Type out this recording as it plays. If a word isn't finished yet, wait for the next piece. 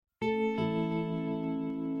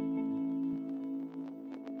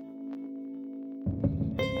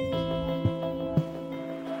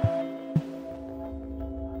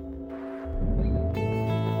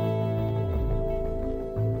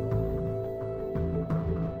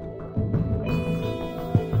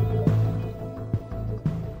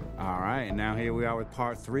here we are with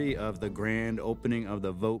part 3 of the grand opening of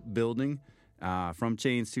the Vote building. From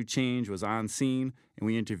Chains to Change was on scene, and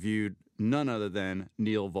we interviewed none other than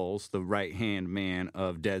Neil Volz, the right-hand man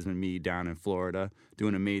of Desmond Meade down in Florida,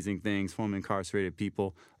 doing amazing things for incarcerated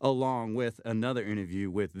people, along with another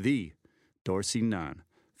interview with the Dorsey Nunn,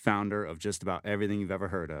 founder of just about everything you've ever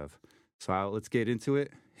heard of. So let's get into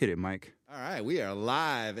it. Hit it, Mike. All right, we are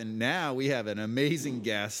live, and now we have an amazing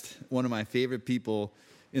guest, one of my favorite people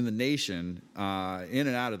in the nation, in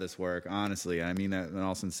and out of this work, honestly. I mean that in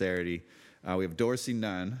all sincerity. We have Dorsey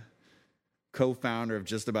Nunn, co-founder of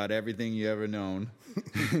just about everything you ever known,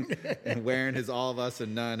 and wearing his All of Us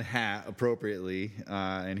and None hat appropriately.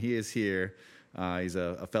 And he is here. He's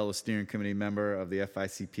a fellow steering committee member of the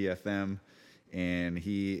FICPFM, and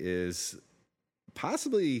he is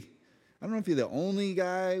possibly, I don't know if you're the only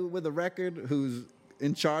guy with a record who's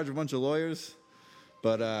in charge of a bunch of lawyers,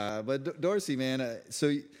 but Dorsey, man,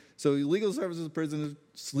 so legal services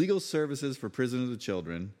for prisoners of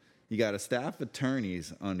children. You got a staff of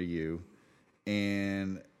attorneys under you,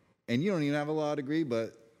 and you don't even have a law degree,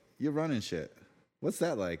 but you're running shit. What's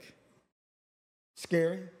that like?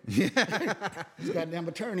 Scary. Yeah. These goddamn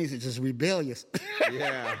attorneys are just rebellious.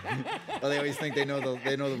 Yeah. Well, they always think they know the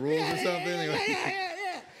rules or something.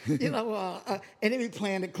 Yeah. You know, and they be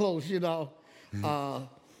playing it close.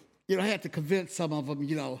 I had to convince some of them.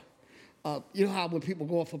 You know how when people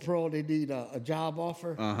go off for parole, they need a job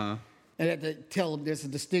offer. Uh-huh. And I had to tell them there's a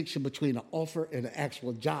distinction between an offer and an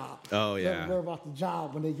actual job. Oh, yeah. They don't worry about the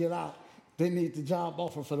job when they get out. They need the job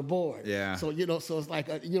offer for the board. Yeah. So, so it's like,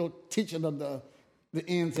 teaching them the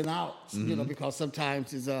ins and outs, mm-hmm. Because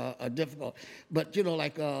sometimes it's difficult. But,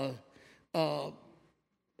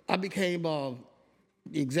 I became the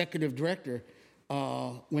executive director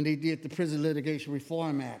when they did the Prison Litigation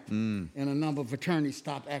Reform Act. And a number of attorneys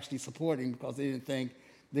stopped actually supporting because they didn't think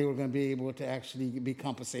they were going to be able to actually be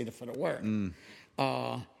compensated for the work. And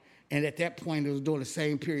at that point, it was during the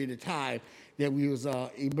same period of time that we was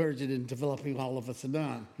emerging and developing All of Us and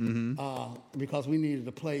None, because we needed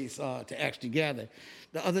a place to actually gather.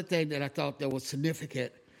 The other thing that I thought that was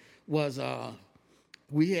significant was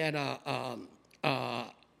we had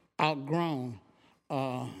outgrown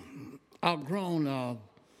the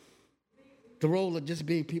role of just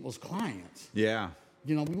being people's clients. Yeah.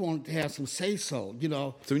 We wanted to have some say-so,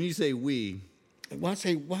 So when you say we... When I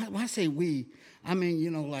say we, I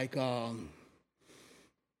mean,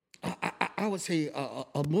 I would say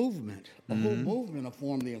a movement, a whole movement of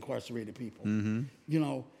formerly incarcerated people.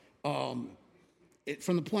 Mm-hmm. From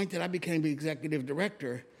the point that I became the executive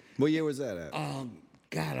director... What year was that at? God,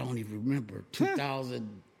 I don't even remember.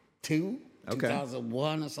 2002,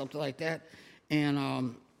 2001 or something like that.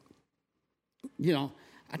 And,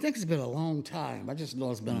 I think it's been a long time. I just know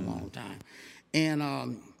it's been a long time. And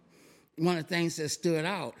one of the things that stood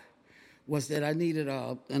out was that I needed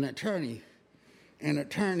an attorney. An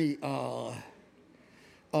attorney was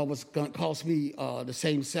going to cost me the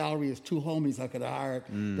same salary as two homies I could have hired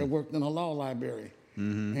that worked in a law library.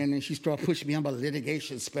 Mm-hmm. And then she started pushing me. I'm a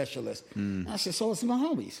litigation specialist. I said, so it's my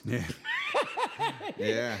homies. Yeah.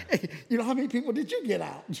 Yeah. How many people did you get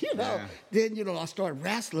out? Yeah. Then, I started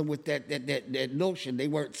wrestling with that notion. They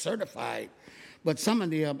weren't certified, but some of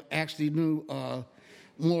them actually knew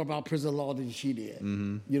more about prison law than she did.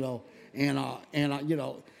 Mm-hmm.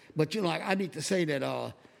 But I need to say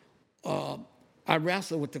that I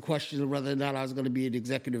wrestled with the question of whether or not I was going to be an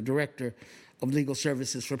executive director of legal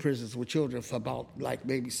services for prisoners with children for about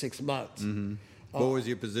maybe 6 months. Mm-hmm. What was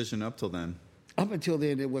your position up till then? Up until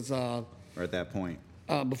then, it was... or at that point?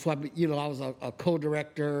 Before I was a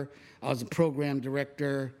co-director. I was a program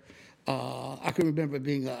director. I can remember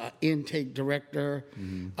being an intake director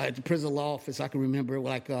at the prison law office. I can remember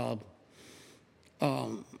I can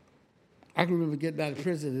remember getting out of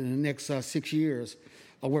prison in the next 6 years.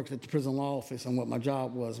 I worked at the prison law office, and what my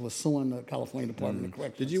job was suing the California Department of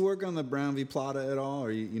Corrections. Did you work on the Brown v. Plata at all,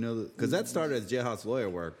 or because that started as jailhouse lawyer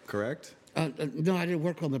work, correct? No, I didn't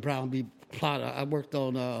work on the Brown v. Plata. I worked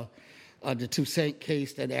on the Toussaint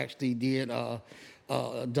case that actually did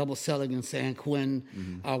double selling in San Quentin.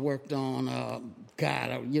 Mm-hmm. I worked on I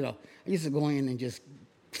used to go in and just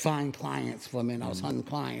find clients for me, and I was hunting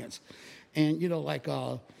clients, and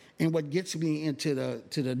and what gets me into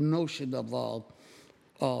the notion of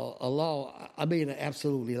a law, I made an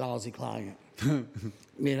absolutely lousy client. I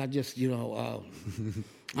mean, I just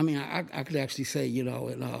I mean, I could actually say, you know,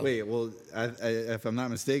 and Wait, well, if I'm not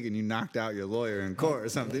mistaken, you knocked out your lawyer in court or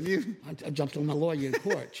something, didn't you? I jumped on my lawyer in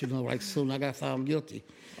court, you know, like soon I got found guilty.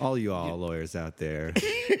 All lawyers out there,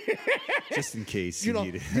 just in case you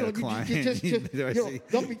need a client.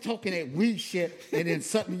 Don't be talking that weak shit, and then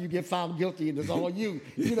suddenly you get found guilty, and it's all you.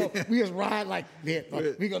 You know, we just ride like that.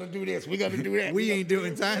 Like, we gonna do this. We gonna do that. We ain't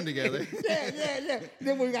doing time together. Yeah.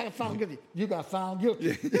 Then we got found guilty. You got found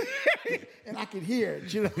guilty, and I could hear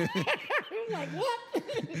it. You know, I'm like, what?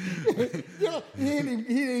 You know, he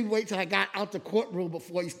didn't wait till I got out the courtroom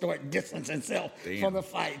before he started distancing himself from the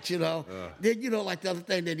fight. You know, then you know, like the other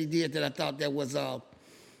thing that he did that I thought that was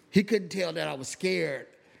he couldn't tell that I was scared,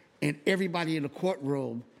 and everybody in the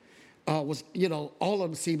courtroom was, you know, all of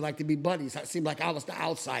them seemed like to be buddies. It seemed like I was the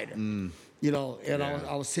outsider, you know, and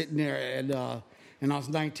I was sitting there, and I was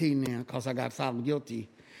 19 then because I got found guilty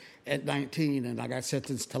at 19, and I got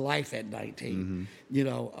sentenced to life at 19, you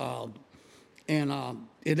know, and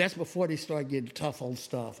that's before they started getting tough on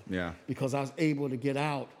stuff. Yeah. Because I was able to get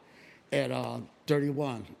out at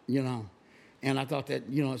 31, you know. And I thought that,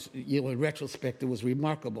 you know, in retrospect, it was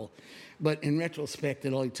remarkable. But in retrospect,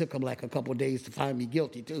 it only took them like a couple of days to find me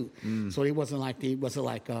guilty, too. So it wasn't like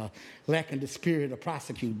lacking the spirit of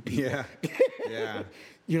prosecuting people. Yeah.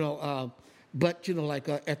 You know, but, you know, like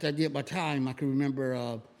after I did my time, I can remember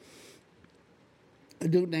a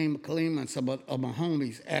dude named Khalima and some of my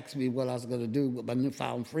homies asked me what I was going to do with my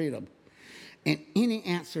newfound freedom. And any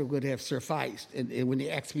answer would have sufficed. And when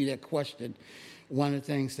they asked me that question, one of the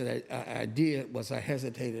things that I did was I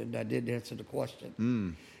hesitated and I didn't answer the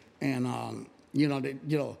question. And, you know,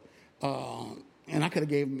 and I could have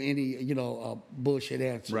gave them any, you know, bullshit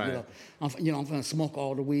answer. Right. You know, I'm going to smoke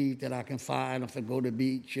all the weed that I can find. I'm going to go to the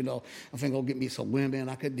beach, you know. I'm going to go get me some women.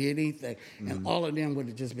 I could do anything. And all of them would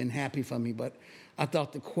have just been happy for me. But I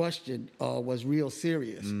thought the question was real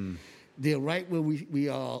serious. The right where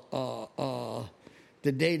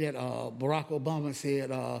the day that Barack Obama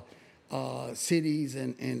said cities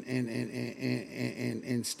and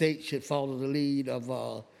states should follow the lead of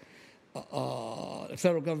the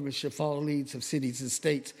federal government should follow the leads of cities and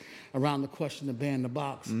states around the question to ban the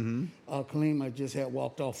box. Khalima just had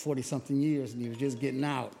walked off 40-something years, and he was just getting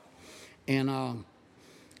out. And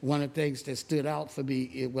one of the things that stood out for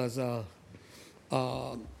me, it was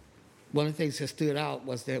one of the things that stood out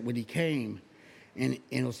was that when he came, and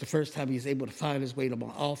it was the first time he was able to find his way to my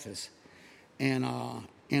office, and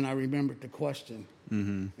I remembered the question,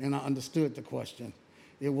 and I understood the question.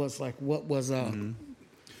 It was like, what was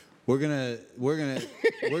We're gonna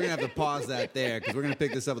have to pause that there because we're gonna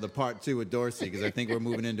pick this up with a part 2 with Dorsey because I think we're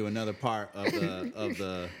moving into another part of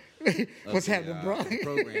the what's happening, bro?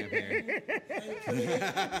 Program here.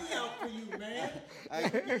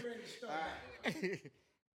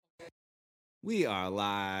 We are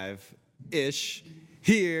live-ish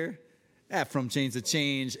here at From Change to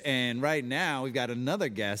Change, and right now we've got another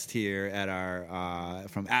guest here at our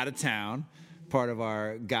from out of town, part of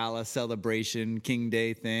our gala celebration King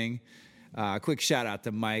Day thing. Quick shout out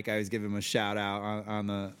to Mike. I always give him a shout out on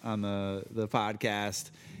the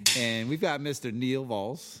podcast, and we've got Mr. Neil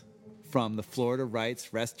Volz from the Florida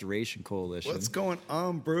Rights Restoration Coalition. What's going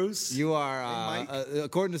on, Bruce? You are,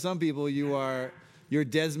 according to some people, you're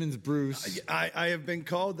Desmond's Bruce. I have been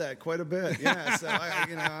called that quite a bit. Yeah, so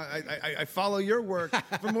I follow your work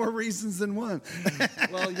for more reasons than one.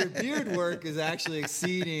 Well, your beard work is actually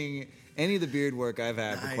exceeding any of the beard work I've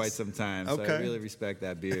had for quite some time. So I really respect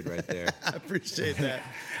that beard right there. I appreciate that.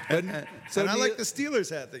 And I like the Steelers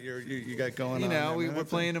hat that you got going on. You know, there,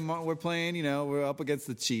 we're playing. You know, we're up against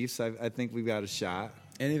the Chiefs. I think we've got a shot.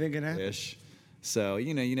 Anything can happen. Ish. So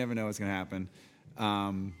you never know what's gonna happen.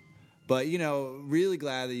 But really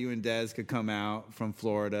glad that you and Des could come out from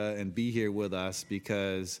Florida and be here with us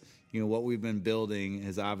because what we've been building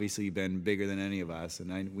has obviously been bigger than any of us,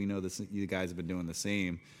 and we know that you guys have been doing the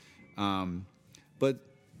same. But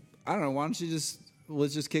I don't know. Why don't you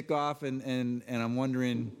let's just kick off and I'm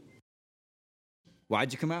wondering,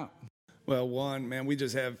 why'd you come out? Well, one, man, we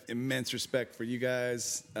just have immense respect for you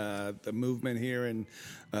guys, the movement here in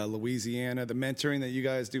Louisiana, the mentoring that you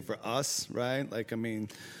guys do for us, right? Like, I mean,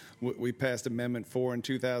 we passed Amendment 4 in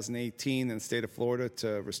 2018 in the state of Florida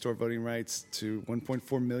to restore voting rights to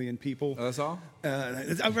 1.4 million people. Oh, that's all?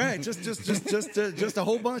 Right, just a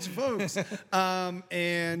whole bunch of folks.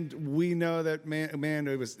 And we know that, man,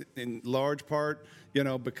 it was in large part,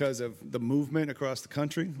 because of the movement across the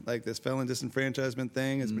country, like this felon disenfranchisement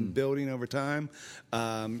thing has been building over time.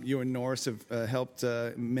 You and Norris have helped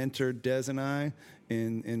mentor Des and I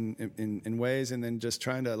in ways, and then just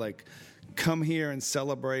trying to like come here and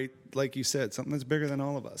celebrate, like you said, something that's bigger than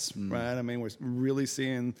all of us, right? I mean, we're really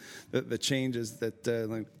seeing the changes that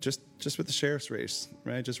like just with the sheriff's race,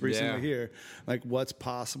 right? Just recently here, like what's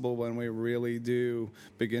possible when we really do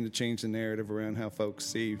begin to change the narrative around how folks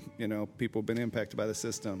see, people have been impacted by the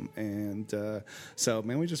system. And so,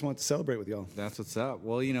 man, we just want to celebrate with y'all. That's what's up.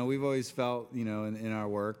 Well, we've always felt, in our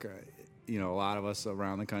work, a lot of us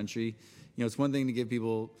around the country, it's one thing to give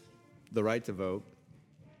people the right to vote.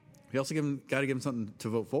 We also got to give them something to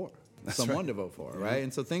vote for, someone to vote for, right?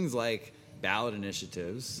 And so things like ballot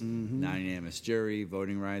initiatives, non-unanimous jury,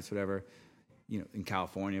 voting rights, whatever. In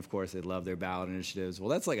California, of course, they love their ballot initiatives. Well,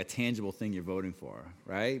 that's like a tangible thing you're voting for,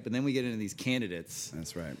 right? But then we get into these candidates.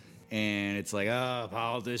 That's right. And it's like,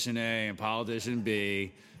 politician A and politician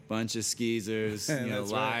B, bunch of skeezers,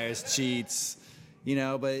 liars, cheats,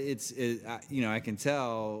 But I can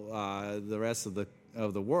tell the rest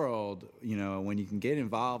of the world, when you can get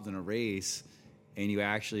involved in a race and you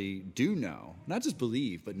actually do know, not just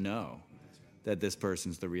believe, but know that this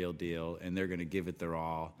person's the real deal and they're going to give it their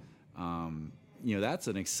all. That's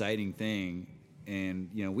an exciting thing. And,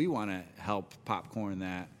 we want to help popcorn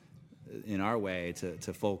that in our way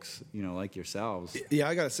to folks, like yourselves. Yeah,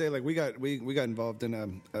 I got to say, like we got involved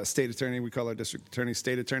in a state attorney. We call our district attorneys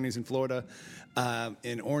state attorneys in Florida,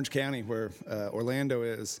 in Orange County, where Orlando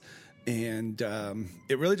is. And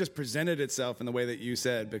it really just presented itself in the way that you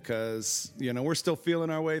said, because, we're still feeling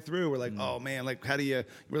our way through. We're like, oh, man, like how do you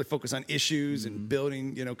really focus on issues and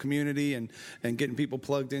building, community and getting people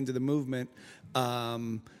plugged into the movement.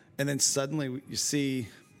 And then suddenly you see,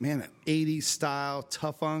 man, that 80s style,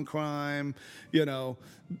 tough on crime, the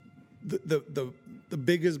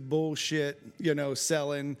biggest bullshit,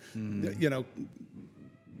 selling,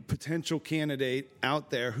 potential candidate out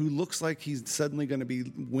there who looks like he's suddenly going to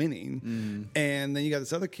be winning, and then you got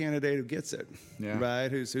this other candidate who gets it, right?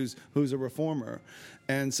 Who's a reformer,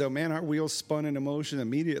 and so man, our wheels spun into motion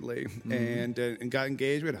immediately, and got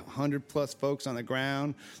engaged. We had 100+ folks on the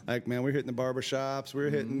ground. Like, man, we're hitting the barbershops, we're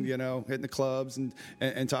hitting hitting the clubs,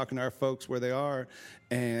 and talking to our folks where they are,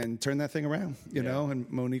 and turn that thing around, know.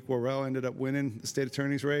 And Monique Worrell ended up winning the state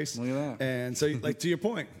attorney's race. Look at that. And so, like to your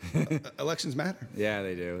point, elections matter. Yeah,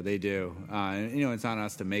 they do. They do. And, it's on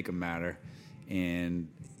us to make them matter. And,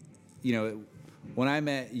 when I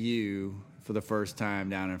met you for the first time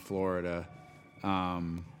down in Florida,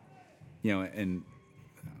 and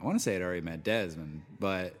I want to say I'd already met Desmond,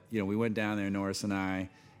 but, we went down there, Norris and I,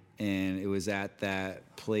 and it was at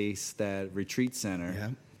that place, that retreat center. Yeah.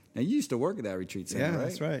 Now, you used to work at that retreat center, right? Yeah,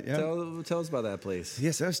 that's right. Yeah. Tell us about that place.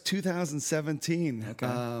 Yes, that was 2017. Okay.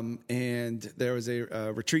 And there was a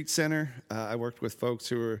retreat center. I worked with folks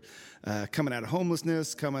who were coming out of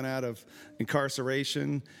homelessness, coming out of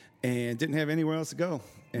incarceration, and didn't have anywhere else to go.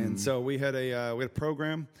 And so we had a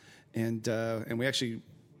program, and we actually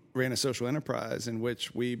ran a social enterprise in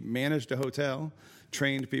which we managed a hotel,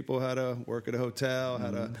 trained people how to work at a hotel,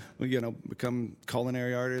 how to become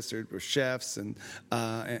culinary artists or chefs, and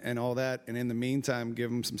all that. And in the meantime, give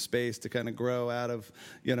them some space to kind of grow out of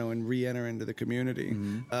and re-enter into the community.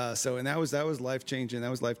 And that was life changing.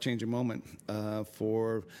 That was a life changing moment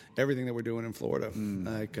for everything that we're doing in Florida.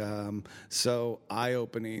 Like so eye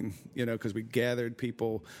opening, because we gathered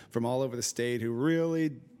people from all over the state who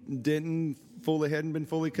really hadn't been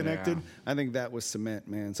fully connected. Yeah. I think that was cement,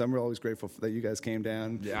 man. So I'm always grateful that you guys came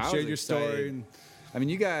down, shared your story. And I mean,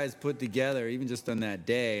 you guys put together, even just on that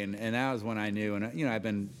day, and that was when I knew. And I've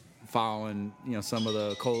been following, some of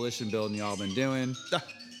the coalition building y'all been doing.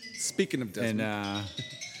 Speaking of Desmond, and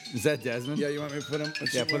is that Desmond? Yeah, you want me to put him?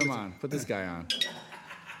 Yeah, put him on. Put this guy on.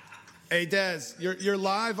 Hey, Des, you're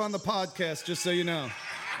live on the podcast, just so you know.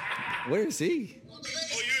 Where is he?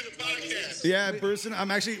 Yeah, Bruce,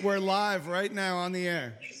 we're live right now on the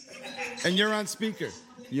air. And you're on speaker.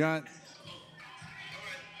 You're on.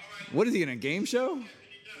 What is he, in a game show?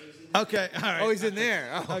 Okay, all right. Oh, he's in there.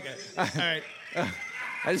 Oh. Okay, all right.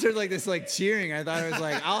 I just heard this cheering. I thought it was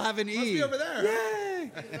like, I'll have an E. Must be over there.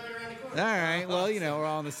 Yay! All right. Well, we're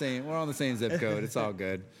all on the same zip code. It's all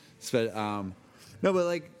good. But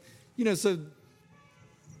so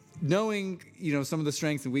knowing, some of the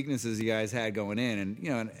strengths and weaknesses you guys had going in,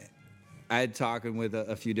 and I had talking with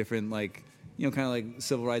a few different kind of like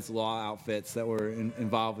civil rights law outfits that were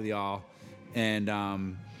involved with y'all,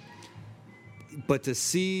 and but to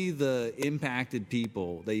see the impacted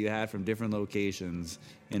people that you had from different locations,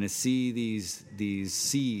 and to see these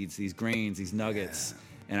seeds, these grains, these nuggets,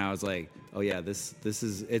 and I was like, oh yeah, this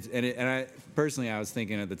is it. And I personally, I was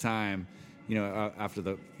thinking at the time,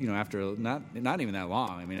 after not even that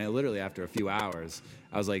long. I mean, literally after a few hours,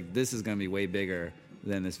 I was like, this is going to be way bigger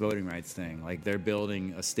than this voting rights thing. Like they're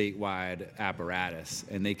building a statewide apparatus,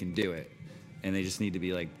 and they can do it, and they just need to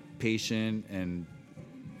be like patient and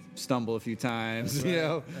stumble a few times. That's you right.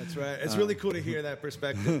 know, That's right. It's really cool to hear that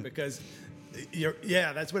perspective because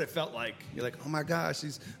that's what it felt like. You're like, oh my gosh,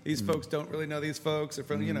 these folks don't really know these folks. They're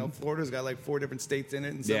from, Florida's got like 4 different states in it.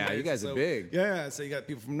 And Yeah, you guys are big. Yeah, so you got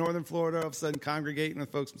people from Northern Florida all of a sudden congregating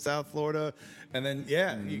with folks from South Florida, and then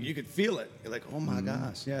you could feel it. You're like, oh my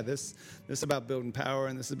gosh, yeah, this is about building power,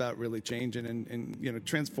 and this is about really changing and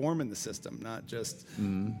transforming the system, not just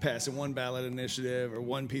passing one ballot initiative or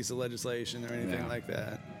one piece of legislation or anything like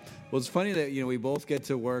that. Well, it's funny that we both get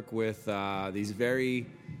to work with these very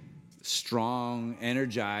strong,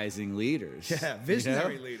 energizing leaders. Yeah,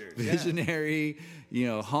 visionary leaders. Yeah. Visionary,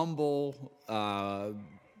 humble,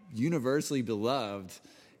 universally beloved,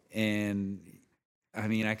 and I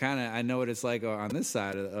mean, I know what it's like on this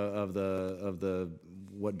side of the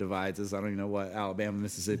what divides us. I don't even know what Alabama,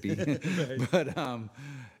 Mississippi, but I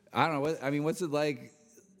don't know what's it like?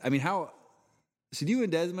 I mean, how? So you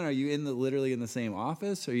and Desmond, are you literally in the same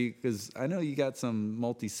office? Or because I know you got some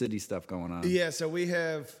multi-city stuff going on. Yeah, so we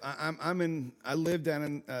have. I live down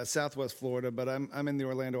in Southwest Florida, but I'm in the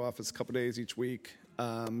Orlando office a couple days each week.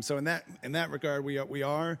 So in that regard, we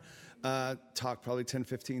are talk probably 10,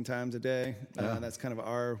 15 times a day. That's kind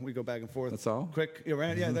of we go back and forth. That's all? Quick,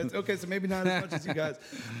 right? Yeah, that's okay. So maybe not as much as you guys,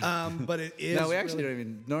 but it is. No, we actually don't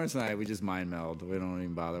even. Norris and I, we just mind meld. We don't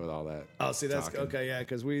even bother with all that. Oh, see, that's talking. Okay. Yeah,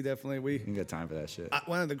 because we ain't got time for that shit.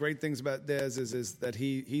 One of the great things about Des is that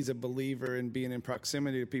he's a believer in being in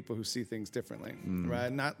proximity to people who see things differently,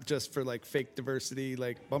 right? Not just for like fake diversity,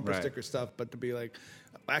 like bumper sticker stuff, but to be like,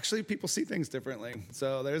 actually, people see things differently.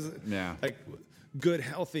 So there's like good,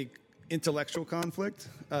 healthy intellectual conflict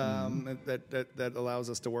that allows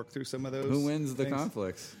us to work through some of those. Who wins the things.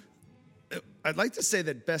 Conflicts? I'd like to say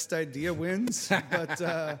that best idea wins, but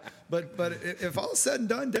if all is said and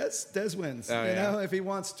done, Des wins. If he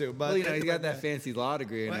wants to. But well, he's got that fancy law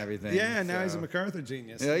degree and everything. Yeah, now he's a MacArthur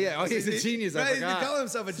genius. Oh yeah, he's a genius. Right, he's been calling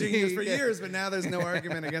himself a genius for years, but now there's no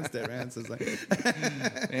argument against it, man. So it's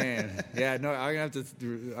like, man, yeah, no, I'm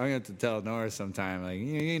gonna have to tell Norris sometime, like,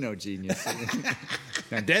 you ain't no genius.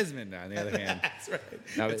 Now Desmond, on the other hand, that's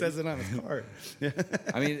right. It says it on his card.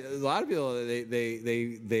 I mean, a lot of people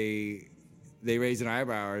they raise an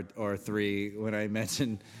eyebrow or three when I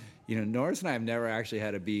mention, Norris and I have never actually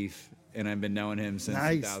had a beef, and I've been knowing him since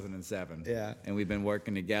 2007. Yeah, and we've been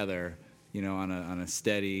working together, on a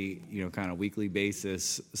steady, kind of weekly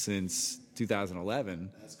basis since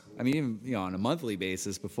 2011. That's cool. I mean, even on a monthly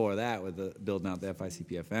basis before that with building out the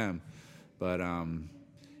FICPFM. But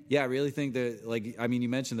I really think that, you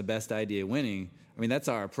mentioned the best idea winning. I mean, that's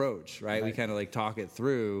our approach, right? We kind of talk it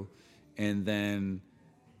through, and then.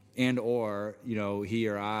 Or he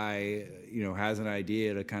or I has an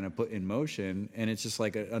idea to kind of put in motion, and it's just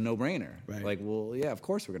like a no-brainer. Right. Like, well, yeah, of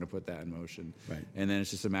course we're going to put that in motion. Right. And then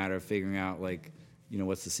it's just a matter of figuring out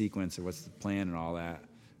what's the sequence or what's the plan and all that.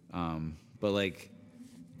 But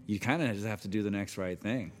you kind of just have to do the next right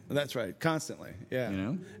thing. That's right, constantly.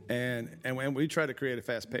 Yeah. And when we try to create a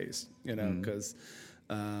fast pace, because.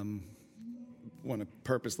 Want to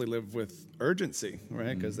purposely live with urgency,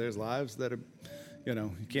 right? Because there's lives that are,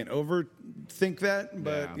 you can't overthink that,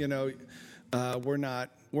 but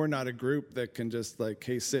we're not a group that can just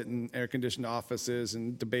sit in air-conditioned offices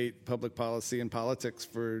and debate public policy and politics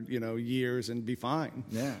for years and be fine.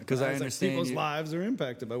 Yeah, because I understand people's lives are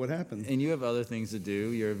impacted by what happens. And you have other things to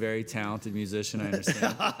do. You're a very talented musician. I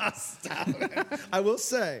understand. Stop it. I will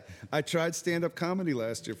say I tried stand-up comedy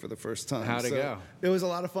last year for the first time. How'd it go? It was a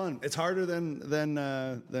lot of fun. It's harder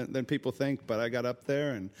than people think, but I got up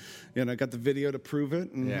there and I got the video to prove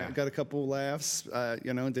it, and I got a couple laughs. And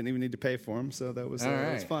didn't even need to pay for them, so that was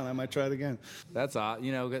fun. I might try it again. That's odd.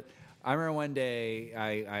 I remember one day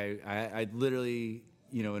I literally,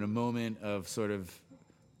 in a moment of sort of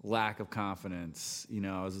lack of confidence,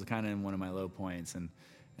 I was kind of in one of my low points, and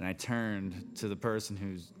I turned to the person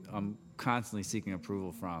who's I'm constantly seeking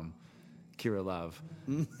approval from, Kira Love,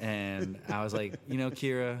 and I was like,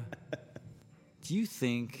 Kira, do you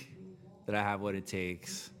think that I have what it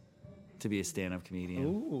takes to be a stand-up comedian?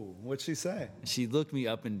 Ooh, what'd she say? She looked me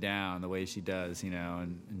up and down the way she does,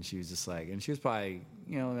 and she was just like, and she was probably,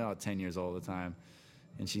 about 10 years old at the time,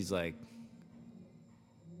 and she's like,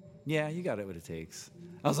 yeah, you got it what it takes.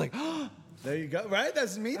 I was like, oh, there you go. Right?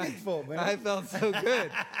 That's meaningful, man. I felt so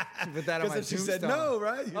good. She put that on my tombstone. She tombstone. said no,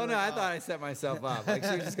 right? Oh, no, I thought I set myself up. She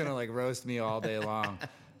was just going to, roast me all day long.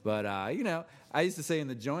 But, I used to say in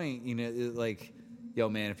the joint, yo,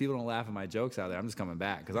 man, if people don't laugh at my jokes out there, I'm just coming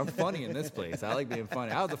back because I'm funny in this place. I like being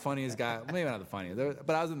funny. I was the funniest guy, maybe not the funniest,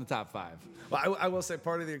 but I was in the top 5. Well, I will say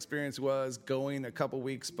part of the experience was going a couple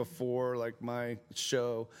weeks before like my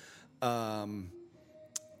show.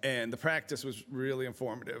 And the practice was really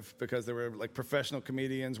informative because there were like professional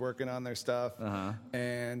comedians working on their stuff.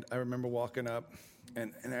 And I remember walking up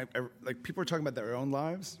and I like people were talking about their own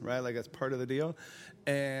lives, right? Like that's part of the deal.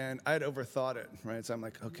 And I had overthought it, right? So I'm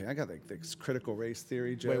like, okay, I got like this critical race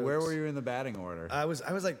theory jokes. Wait, where were you in the batting order? I was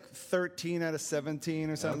like 13 out of 17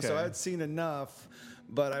 or something. So Okay. I had seen enough,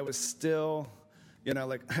 but I was still, you know,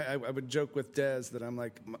 like I would joke with Dez that I'm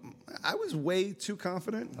like, I was way too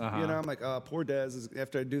confident. You know, I'm like, oh, poor Dez is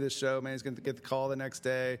after I do this show, man, he's going to get the call the next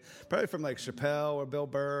day, probably from like Chappelle or Bill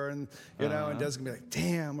Burr, and you know, and Dez is going to be like,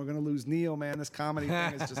 damn, we're going to lose Neil, man. This comedy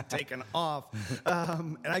thing is just taking off.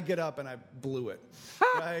 And I get up and I blew it,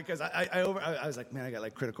 right? Because I was like, man, I got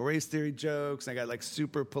like critical race theory jokes, and I got like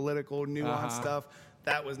super political nuanced stuff.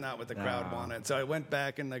 That was not what the crowd wanted. So I went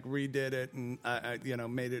back and like redid it, and I you know,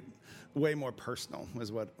 made it way more personal.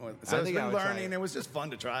 Was what. So I've been learning. It was just fun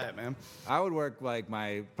to try it, man. I would work like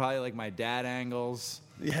my dad angles.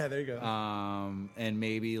 Yeah, there you go. And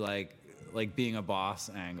maybe like being a boss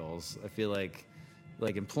angles. I feel like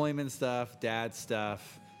employment stuff, dad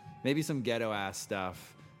stuff, maybe some ghetto ass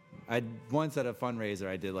stuff. I once at a fundraiser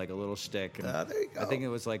I did like a little shtick. And there you go. I think it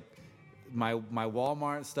was like my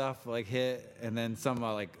Walmart stuff like hit, and then some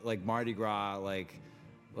like Mardi Gras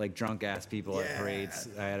like drunk ass people at parades.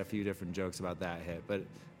 I had a few different jokes about that hit, but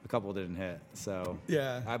a couple didn't hit. So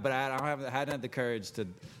yeah, but I hadn't had the courage to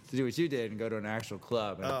do what you did and go to an actual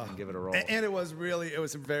club and give it a roll. And it was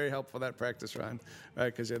very helpful, that practice run,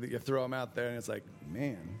 right? Because you throw them out there and it's like,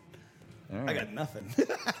 man, I got nothing.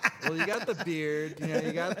 Well, you got the beard, you know.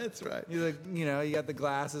 You got that's right. You got the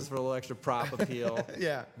glasses for a little extra prop appeal.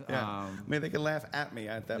 yeah. I mean, they can laugh at me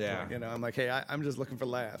at that point. You know, I'm like, hey, I'm just looking for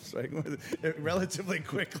laughs, right? Relatively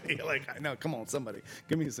quickly. Like, no, come on, somebody,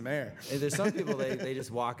 give me some air. And there's some people they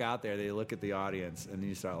just walk out there, they look at the audience, and then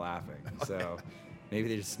you start laughing. So. Maybe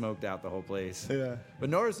they just smoked out the whole place. Yeah. But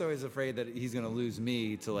Nora's always afraid that he's going to lose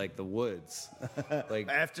me to like the woods. Like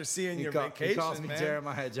after seeing your vacation, he calls me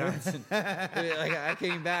Jeremiah Johnson. Like I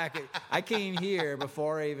came back. I came here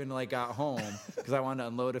before I even like got home because I wanted to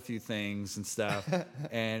unload a few things and stuff.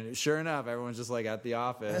 And sure enough, everyone's just like at the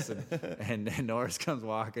office, and Norris comes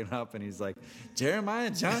walking up, and he's like,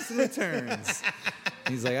 Jeremiah Johnson returns.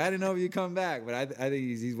 He's like, I didn't know if you'd come back, but I think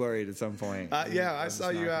he's worried at some point. Yeah, I saw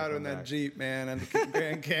you out on that Jeep, man, and the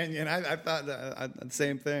Grand Canyon. I thought the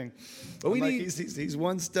same thing. But he's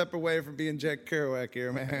one step away from being Jack Kerouac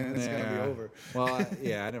here, man. It's gonna be over. Well,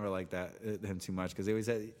 I never liked him too much because he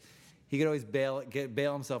said he could always bail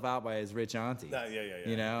himself out by his rich auntie. Yeah.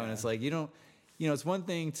 You know, and it's like you don't, it's one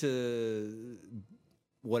thing to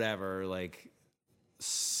whatever like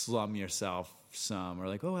slum yourself some, or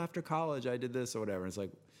like, oh, after college I did this or whatever. It's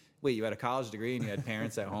like, wait, you had a college degree and you had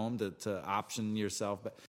parents at home to option yourself,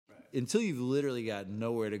 but until you've literally got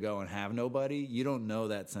nowhere to go and have nobody, you don't know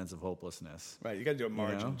that sense of hopelessness. Right, you got to do a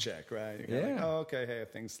margin check, right? You're like, oh, okay, hey,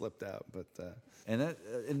 things slipped out, but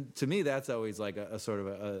and to me that's always like a sort of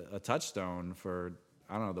a touchstone for,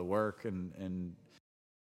 I don't know, the work and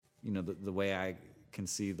the way I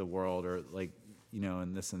conceive the world, or like,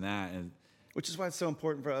 and this and that, and which is why it's so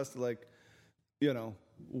important for us to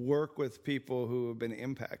work with people who have been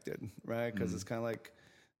impacted, right? Because it's kind of like,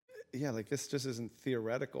 like this just isn't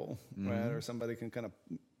theoretical, right? Or somebody can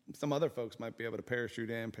some other folks might be able to parachute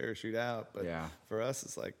in, parachute out, but for us,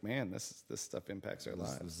 it's like, man, this stuff impacts our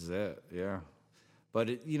lives. This is it, yeah. But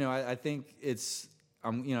I think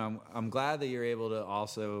I'm glad that you're able to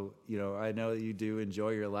also, I know that you do enjoy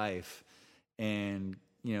your life, and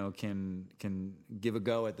can give a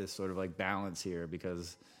go at this sort of like balance here,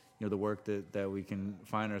 because the work that we can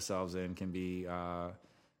find ourselves in can be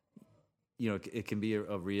it can be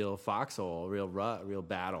a real foxhole, a real rut, a real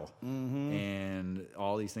battle, and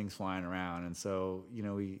all these things flying around. And so you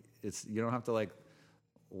don't have to like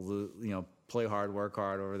play hard, work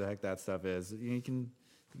hard, whatever the heck that stuff is. You can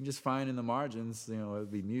just find in the margins, it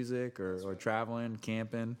would be music or traveling,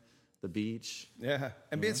 camping, the beach. Yeah,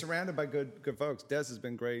 and being surrounded by good folks. Des has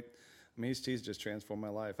been great. I mean, he's just transformed my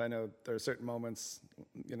life. I know there are certain moments,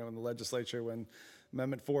 in the legislature when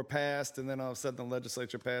Amendment 4 passed, and then all of a sudden the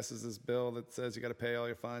legislature passes this bill that says you got to pay all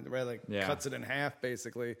your fines, right? Like cuts it in half,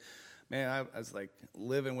 basically. Man, I was like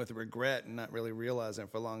living with regret and not really realizing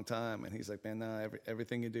it for a long time. And he's like, man, no,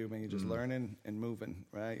 everything you do, man, you're just learning and moving,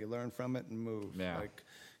 right? You learn from it and move. Yeah. Like,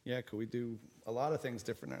 could we do a lot of things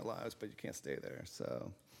different in our lives, but you can't stay there.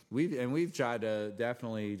 So we've tried to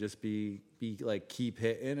definitely just be like keep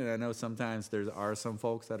hitting, and I know sometimes there are some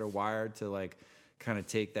folks that are wired to like kind of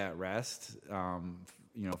take that rest.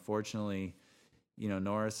 Fortunately,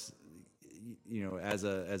 Norris, as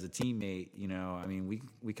a teammate, I mean,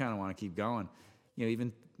 we kind of want to keep going.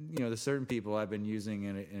 Even there's certain people I've been using,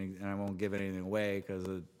 and I won't give anything away because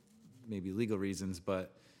of maybe legal reasons,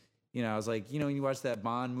 but I was like, when you watch that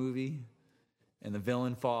Bond movie and the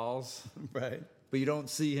villain falls, Right. but you don't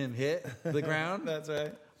see him hit the ground. That's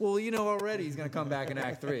right. Well, already he's going to come back in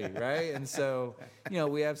Act 3, right? And so,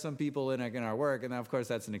 we have some people in our work, and of course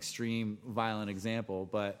that's an extreme, violent example,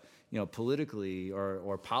 but, politically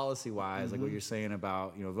or policy-wise, like what you're saying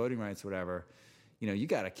about, voting rights, whatever, you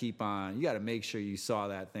got to keep on, you got to make sure you saw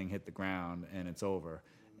that thing hit the ground and it's over.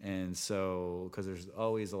 And so, because there's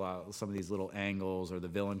always some of these little angles or the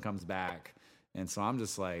villain comes back. And so I'm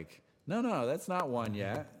just like, no, that's not one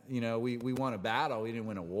yet. We won a battle. We didn't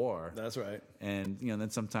win a war. That's right. And, then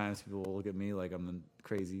sometimes people will look at me like I'm the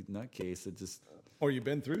crazy nutcase that just... Or you've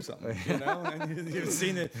been through something, and you've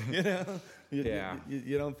seen it, Yeah.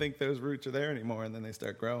 You don't think those roots are there anymore, and then they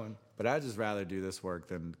start growing. But I'd just rather do this work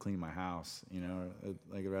than clean my house,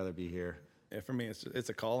 I'd rather be here. Yeah, for me, it's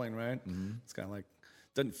a calling, right? Mm-hmm. It's kind of like,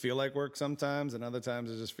 doesn't feel like work sometimes, and other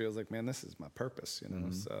times it just feels like, man, this is my purpose,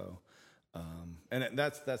 Mm-hmm. So... and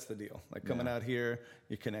that's the deal. Like coming out here,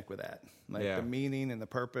 you connect with that, like the meaning and the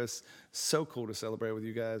purpose. So cool to celebrate with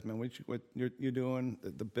you guys, man. What you're doing,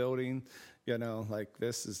 the building, like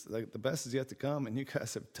this is like the best is yet to come, and you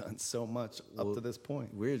guys have done so much up to this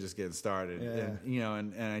point. We're just getting started, Yeah.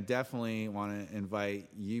 and I definitely want to invite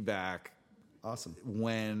you back. Awesome.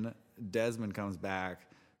 When Desmond comes back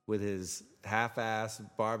with his half-ass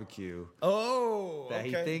barbecue. Oh, that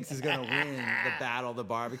he thinks is going to win the battle of the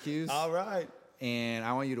barbecues. All right. And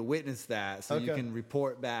I want you to witness that so you can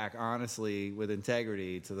report back honestly with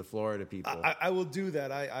integrity to the Florida people. I will do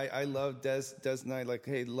that. I love Des and I, like,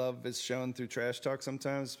 hey, love is shown through trash talk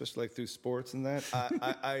sometimes, especially like through sports and that.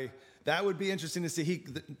 I that would be interesting to see.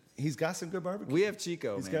 He's got some good barbecue. We have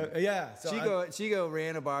Chico, man. So Chico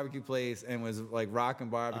ran a barbecue place and was like rocking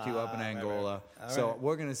barbecue up in Angola. Right. So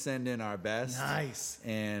we're gonna send in our best. Nice.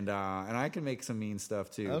 And I can make some mean stuff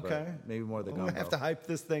too. Okay. But maybe more the We'll gumbo. have to hype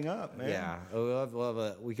this thing up, man. Yeah.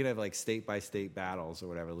 We could have like state by state battles or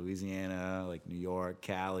whatever. Louisiana, like New York,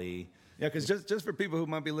 Cali. Yeah, because just for people who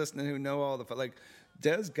might be listening who know all the like,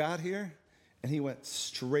 Des got here. And he went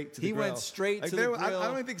straight to the grill. He went straight like to the grill. I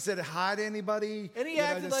don't think he said hi to anybody. And he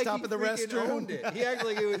acted like stop he at the freaking restroom. owned it. He acted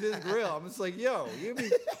like it was his grill. I'm just like, yo, you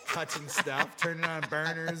be touching stuff, turning on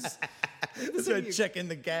burners. Started checking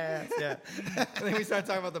the gas. Yeah. And then we started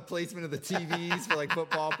talking about the placement of the TVs for like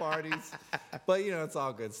football parties. But it's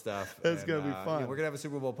all good stuff. That's gonna be fun. We're gonna have a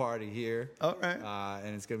Super Bowl party here. All right.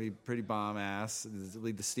 And it's gonna be pretty bomb ass. It'll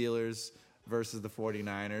be the Steelers versus the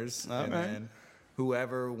 49ers. All and right. then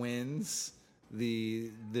whoever wins, the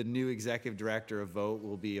new executive director of Vote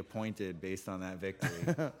will be appointed based on that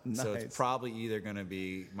victory. Nice. So it's probably either going to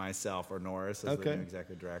be myself or Norris as the new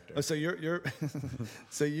executive director. Oh, so you're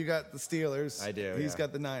so you got the Steelers. I do, He's yeah.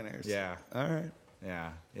 got the Niners. Yeah. All right.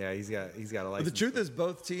 Yeah. He's got a license. But the truth is,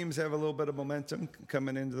 both teams have a little bit of momentum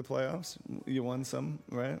coming into the playoffs. You won some,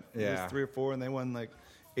 right? It Yeah. was 3 or 4, and they won like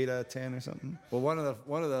 8 out of 10 or something. Well, one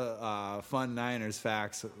of the fun Niners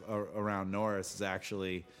facts around Norris is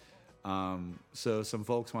actually. So some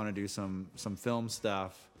folks want to do some film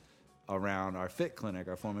stuff around our FIT clinic,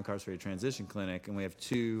 our former incarcerated transition clinic, and we have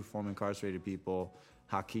 2 former incarcerated people,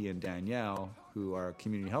 Haki and Danielle, who are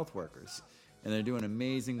community health workers, and they're doing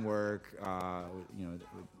amazing work. With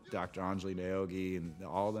Dr. Anjali Nayogi and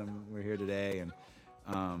all of them were here today,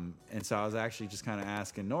 and so I was actually just kind of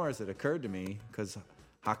asking Norris. It occurred to me because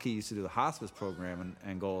Haki used to do the hospice program in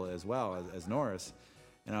Angola as well as Norris,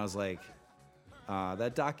 and I was like.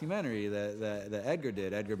 That documentary that Edgar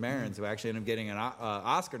did, Edgar Behrens, who actually ended up getting an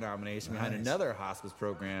Oscar nomination behind another hospice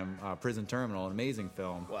program, Prison Terminal, an amazing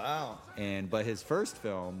film. Wow. But his first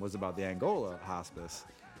film was about the Angola hospice.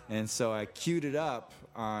 And so I queued it up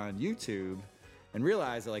on YouTube and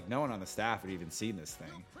realized that no one on the staff had even seen this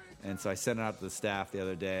thing. And so I sent it out to the staff the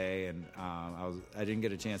other day, and I didn't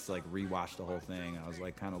get a chance to rewatch the whole thing. I was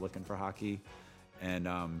kind of looking for Haki,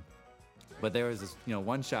 and but there was this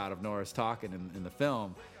one shot of Norris talking in the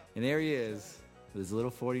film, and there he is with his little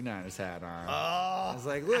 49ers hat on. I was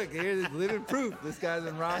like, look, here's living proof. This guy's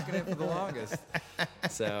been rocking it for the longest.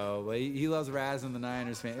 So but he loves razzing the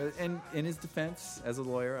Niners fan. And in his defense, as a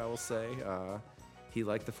lawyer, I will say, he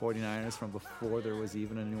liked the 49ers from before there was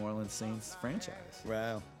even a New Orleans Saints franchise.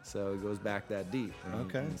 Wow. So he goes back that deep. And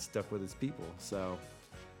Okay. He stuck with his people. So,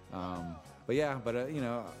 my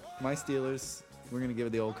Steelers, we're gonna give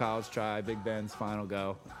it the old college try. Big Ben's final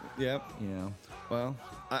go. Yep. You know. Well,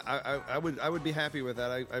 I would be happy with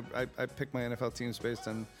that. I picked my NFL teams based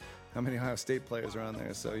on how many Ohio State players are on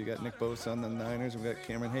there. So you got Nick Bosa on the Niners. We've got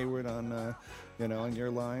Cameron Hayward on, on your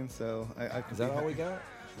line. So Is that all we got?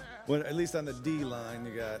 Well, at least on the D line,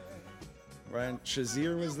 you got Ryan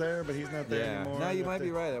Shazier was there, but he's not there anymore. No, you might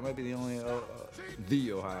be right. That might be the only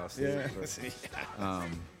the Ohio State. Yeah.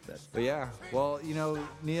 But yeah, well,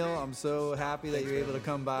 Neil, I'm so happy that you're able to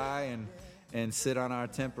come by and sit on our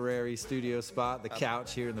temporary studio spot, the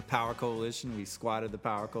couch here in the Power Coalition. We squatted the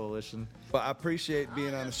Power Coalition. But I appreciate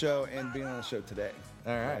being on the show and being on the show today.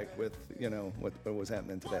 All right. Like with, what was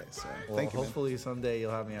happening today. So Well, thank you, man. hopefully someday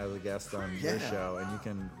you'll have me as a guest on your show and you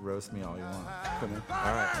can roast me all you want. Cool, man.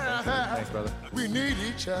 All right. Thanks, brother. We need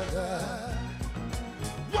each other.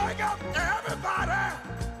 Wake up, everybody!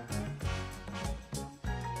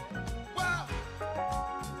 Well,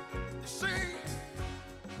 see.